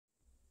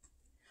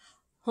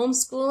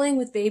Homeschooling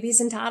with babies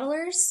and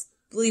toddlers?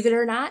 Believe it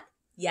or not,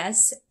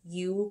 yes,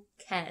 you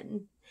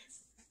can.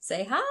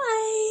 Say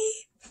hi.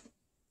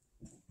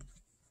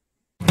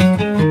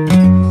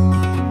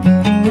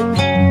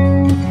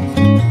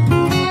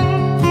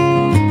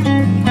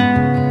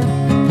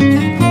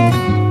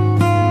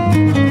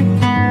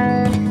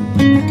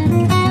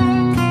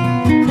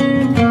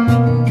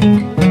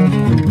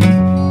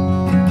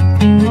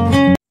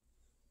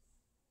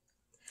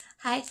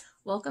 Hi,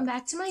 welcome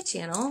back to my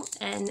channel,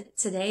 and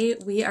today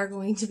we are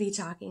going to be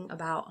talking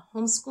about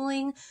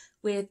homeschooling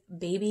with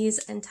babies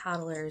and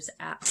toddlers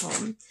at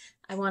home.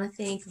 I want to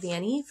thank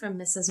Vanny from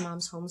Mrs.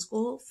 Mom's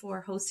Homeschool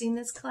for hosting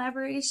this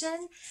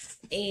collaboration,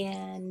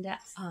 and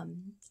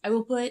I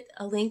will put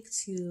a link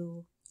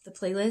to the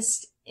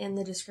playlist in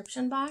the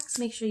description box.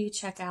 Make sure you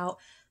check out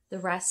the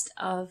rest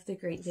of the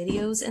great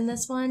videos in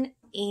this one,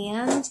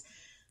 and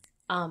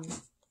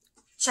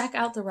check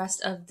out the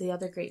rest of the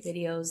other great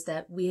videos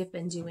that we have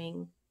been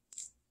doing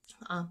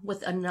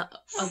with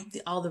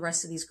all the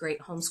rest of these great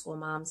homeschool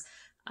moms.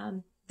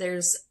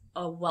 There's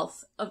a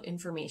wealth of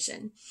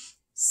information.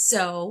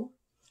 So,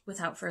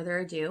 without further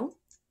ado,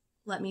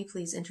 let me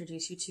please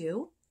introduce you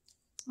to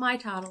my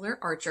toddler,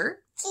 Archer.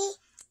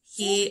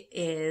 He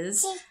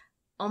is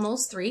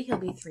almost 3. He'll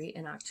be 3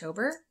 in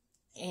October.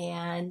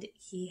 And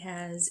he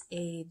has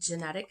a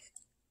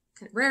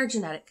rare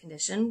genetic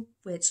condition,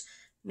 which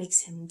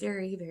makes him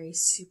very, very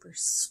super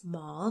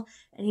small.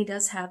 And he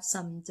does have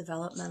some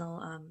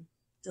developmental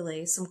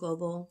delays, some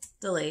global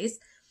delays.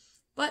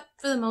 But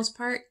for the most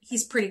part,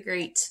 he's pretty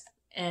great,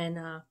 and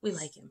we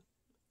like him.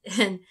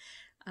 And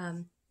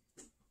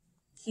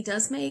he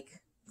does make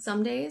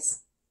some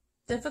days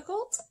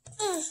difficult,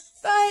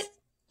 but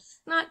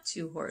not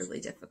too horribly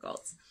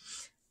difficult.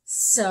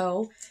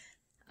 So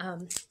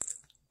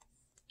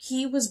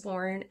he was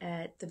born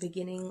at the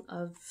beginning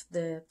of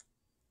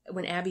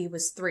when Abby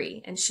was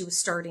 3 and she was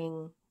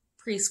starting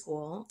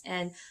preschool.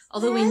 And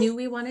although we knew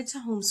we wanted to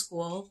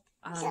homeschool,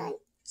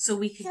 so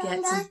we could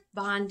get some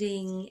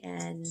bonding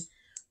and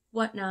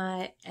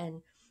whatnot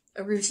and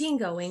a routine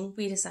going,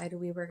 we decided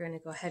we were going to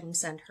go ahead and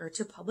send her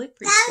to public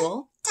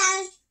preschool.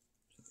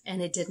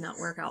 And it did not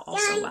work out all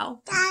so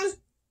well. Do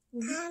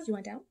you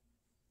want down?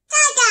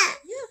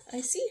 Yeah,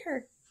 I see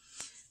her.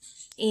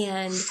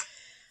 And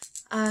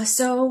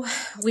so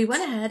we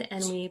went ahead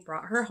and we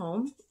brought her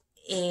home,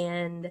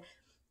 and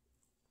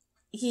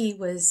he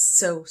was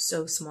so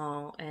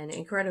small and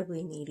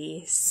incredibly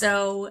needy.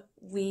 So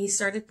we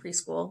started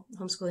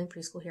homeschooling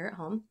preschool here at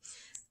home.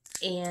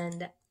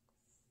 And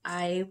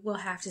I will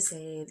have to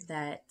say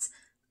that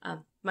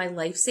my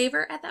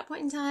lifesaver at that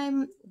point in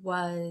time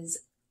was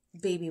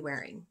baby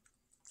wearing.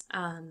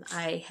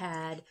 I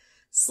had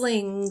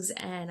slings,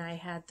 and I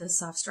had the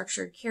soft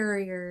structured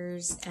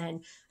carriers,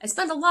 and I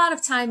spent a lot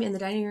of time in the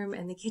dining room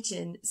and the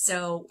kitchen.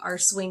 So our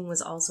swing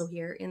was also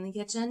here in the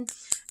kitchen.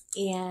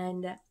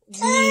 And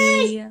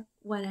we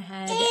went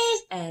ahead,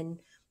 and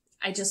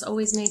I just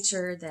always made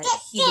sure that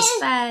he was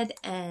fed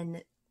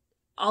and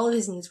all of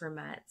his needs were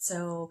met.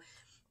 So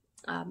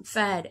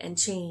fed and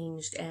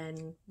changed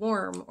and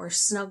warm or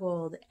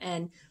snuggled.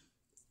 And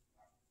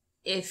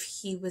if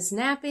he was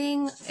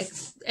napping,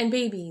 and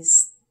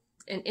babies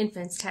and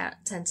infants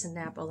tend to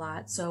nap a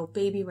lot, so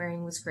baby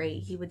wearing was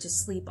great. He would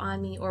just sleep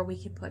on me, or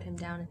we could put him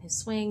down in his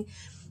swing,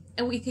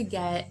 and we could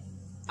get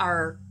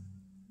our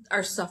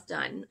stuff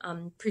done.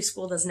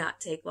 Preschool does not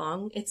take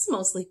long. It's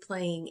mostly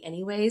playing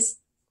anyways.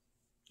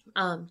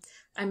 I'm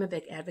a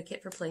big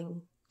advocate for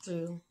playing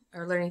through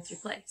or learning through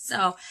play.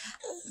 So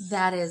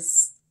that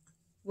is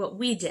what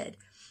we did.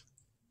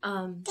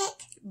 What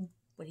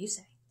do you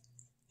say?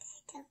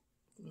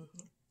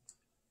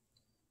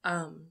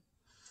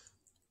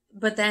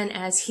 But then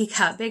as he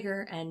got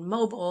bigger and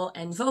mobile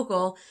and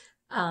vocal,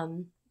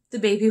 the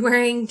baby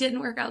wearing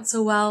didn't work out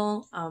so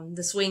well.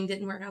 The swing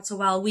didn't work out so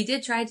well. We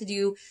did try to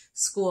do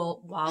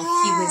school while he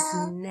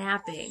was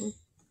napping,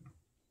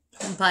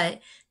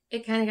 but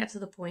it kind of got to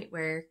the point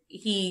where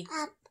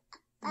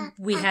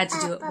we had to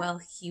do it while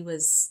he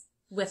was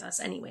with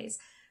us anyways.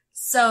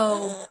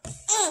 So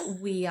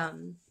we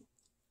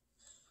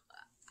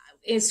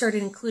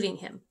started including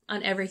him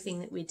on everything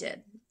that we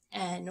did.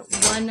 And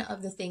one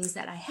of the things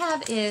that I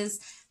have is,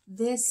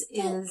 this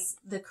is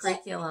the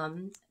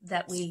curriculum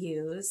that we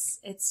use.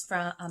 It's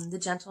from the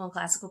Gentle and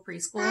Classical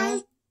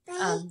Preschool,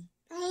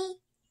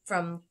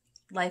 from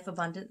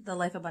the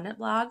Life Abundant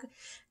blog.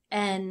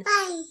 And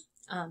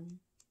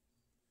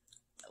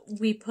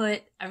we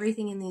put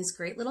everything in these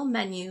great little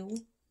menu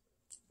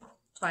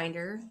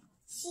binder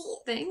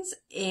things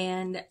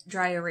and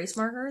dry erase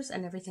markers,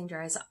 and everything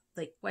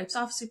wipes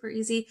off super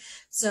easy.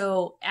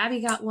 So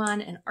Abby got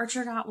one and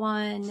Archer got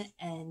one,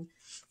 and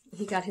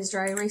he got his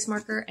dry erase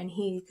marker and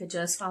he could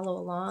just follow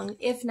along.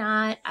 If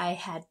not, I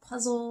had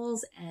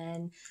puzzles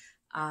and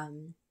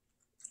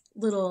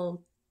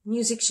little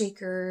music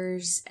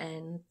shakers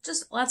and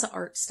just lots of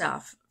art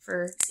stuff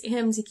for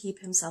him to keep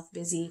himself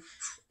busy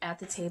at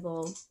the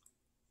table.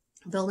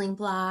 Building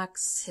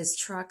blocks, his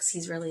trucks,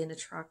 he's really into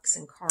trucks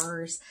and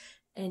cars,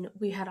 And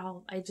we had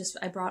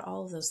I brought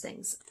all of those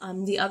things.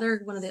 One of the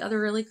other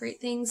really great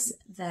things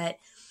that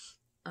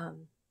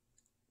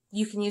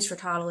you can use for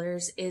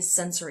toddlers is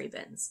sensory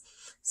bins.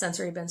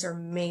 Sensory bins are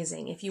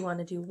amazing. If you want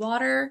to do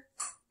water,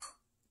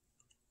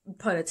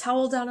 put a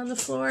towel down on the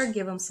floor,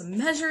 give them some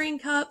measuring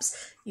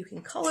cups. You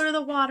can color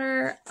the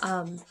water.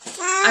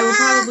 I will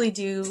probably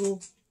do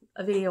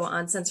a video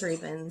on sensory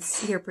bins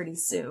here pretty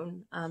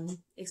soon,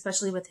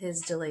 especially with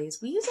his delays.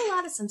 We use a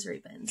lot of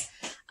sensory bins.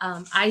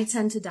 I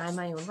tend to dye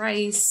my own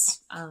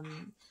rice.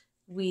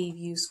 We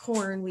use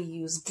corn. We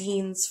use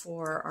beans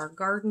for our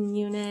garden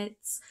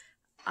units.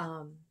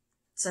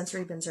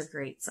 Sensory bins are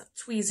great. So,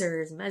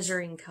 tweezers,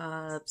 measuring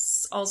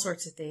cups, all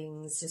sorts of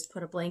things. Just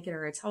put a blanket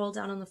or a towel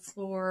down on the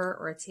floor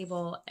or a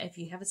table. If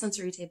you have a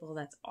sensory table,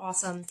 that's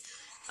awesome.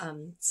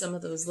 Some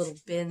of those little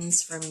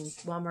bins from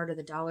Walmart or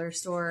the dollar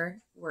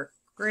store work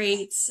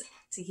great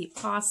to keep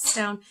costs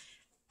down.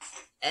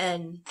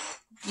 And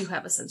you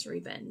have a sensory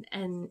bin,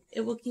 and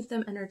it will keep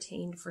them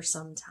entertained for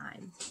some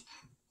time.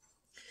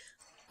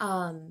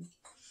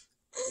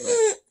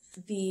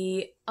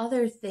 The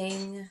other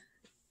thing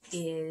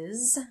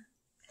is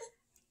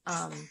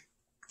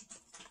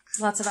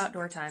lots of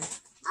outdoor time.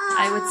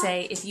 I would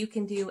say if you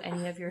can do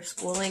any of your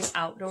schooling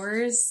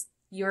outdoors,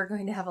 you're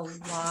going to have a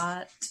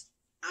lot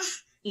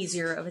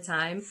easier of a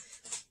time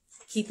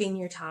keeping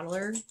your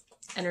toddler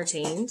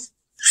entertained.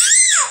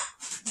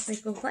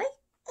 Like, go play?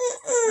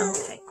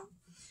 Okay.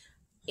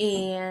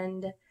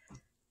 And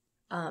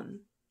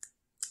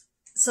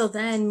so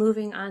then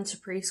moving on to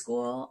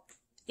preschool,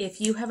 if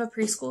you have a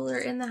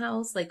preschooler in the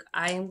house, like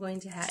I am going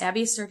to have,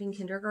 Abby's starting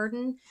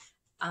kindergarten,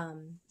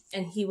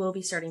 and he will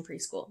be starting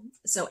preschool.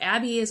 So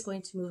Abby is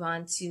going to move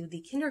on to the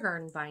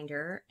kindergarten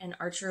binder, and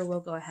Archer will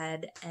go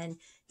ahead and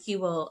he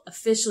will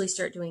officially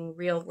start doing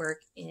real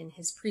work in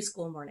his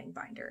preschool morning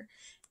binder.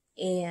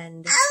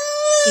 And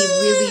he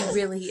really,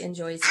 really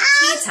enjoys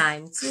tea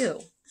time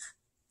too.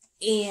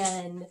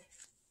 And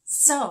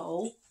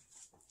so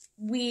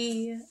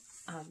we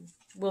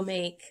will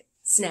make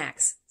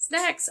snacks.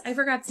 I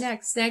forgot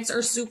snacks. Snacks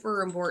are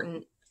super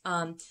important.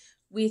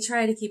 We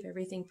try to keep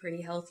everything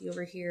pretty healthy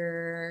over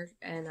here,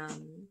 and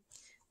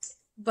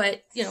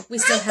but you know, we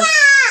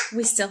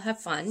still have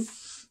fun.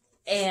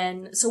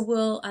 And so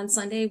on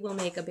Sunday we'll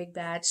make a big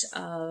batch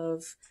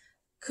of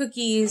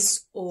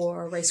cookies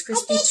or Rice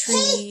Krispie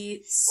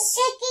treats,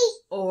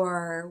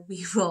 or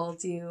we will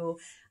do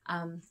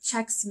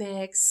Chex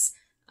Mix,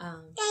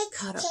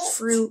 cut up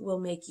fruit.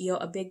 We'll make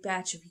a big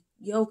batch of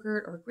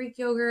yogurt or Greek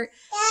yogurt,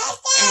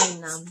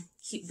 and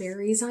keep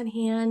berries on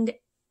hand.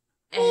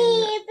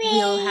 And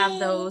we'll have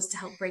those to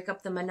help break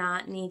up the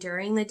monotony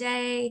during the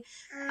day.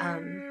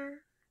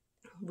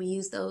 We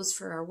use those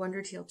for our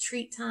Wondertail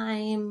treat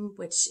time,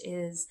 which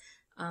is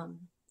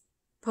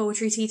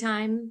poetry tea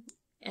time.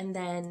 And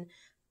then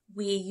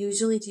we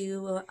usually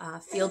do a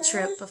field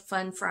trip, a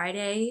fun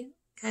Friday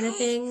kind of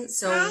thing.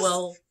 So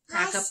we'll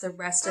pack up the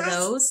rest of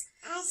those.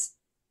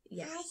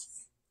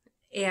 Yes.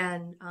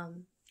 And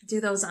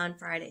do those on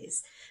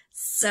Fridays.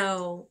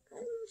 So,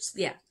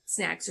 yeah,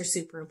 snacks are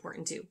super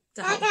important too,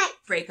 to help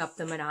break up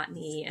the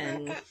monotony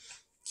and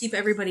keep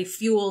everybody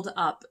fueled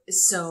up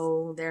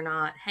so they're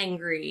not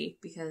hangry,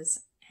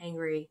 because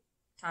hangry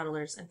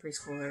toddlers and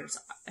preschoolers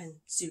and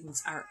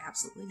students are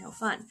absolutely no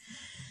fun.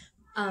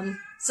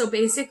 So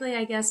basically,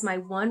 I guess my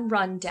one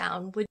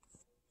rundown would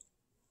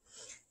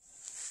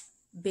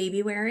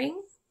baby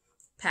wearing,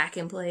 pack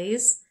and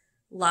plays,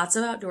 lots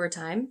of outdoor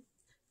time,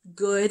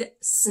 good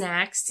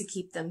snacks to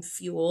keep them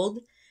fueled.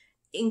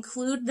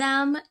 Include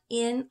them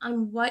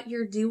on what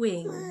you're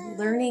doing.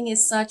 Learning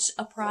is such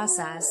a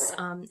process.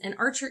 And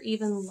Archer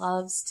even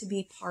loves to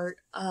be part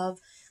of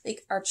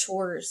like our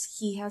chores.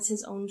 He has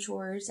his own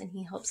chores, and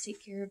he helps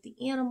take care of the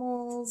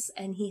animals,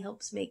 and he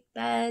helps make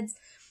beds.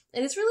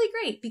 And it's really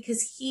great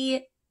because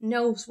he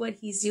knows what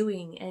he's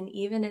doing. And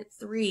even at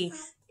 3,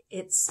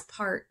 it's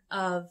part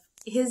of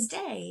his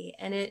day.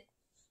 And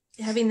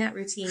having that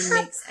routine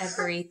makes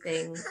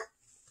everything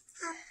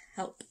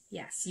help.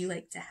 Yes, you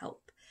like to help.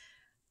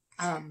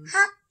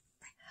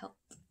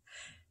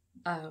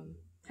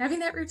 Having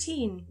that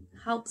routine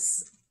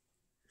helps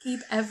keep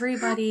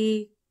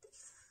everybody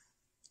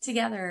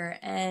together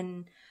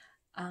and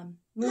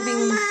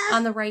moving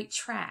on the right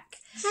track.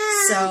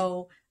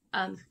 So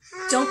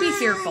don't be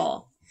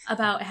fearful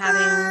about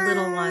having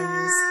little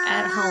ones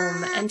at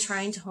home and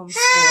trying to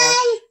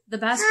homeschool. The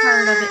best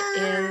part of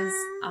it is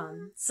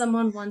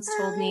someone once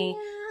told me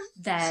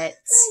that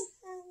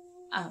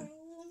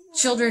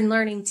children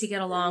learning to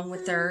get along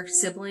with their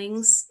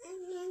siblings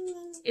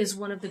is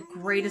one of the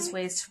greatest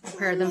ways to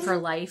prepare them for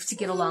life, to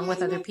get along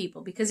with other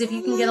people. Because if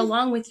you can get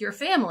along with your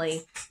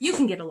family, you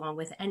can get along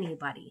with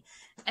anybody.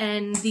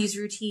 And these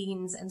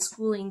routines and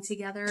schooling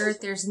together,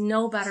 there's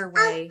no better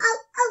way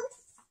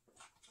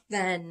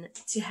than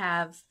to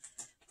have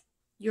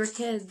your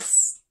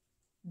kids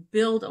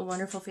build a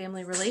wonderful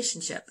family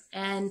relationship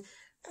and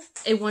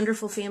a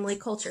wonderful family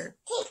culture.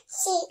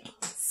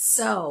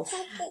 So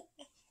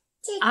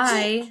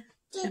I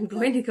am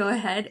going to go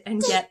ahead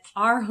and get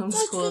our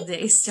homeschool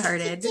day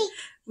started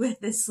with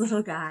this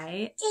little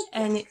guy.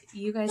 And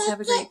you guys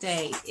have a great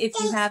day. If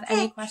you have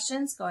any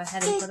questions, go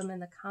ahead and put them in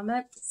the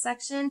comment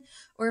section.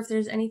 Or if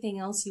there's anything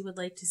else you would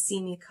like to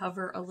see me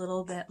cover a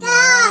little bit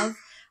more of,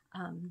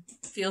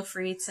 feel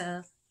free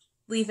to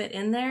leave it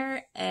in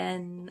there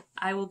and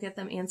I will get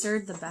them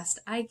answered the best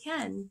I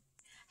can.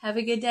 Have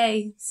a good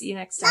day. See you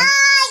next time.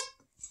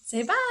 Bye.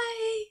 Say bye.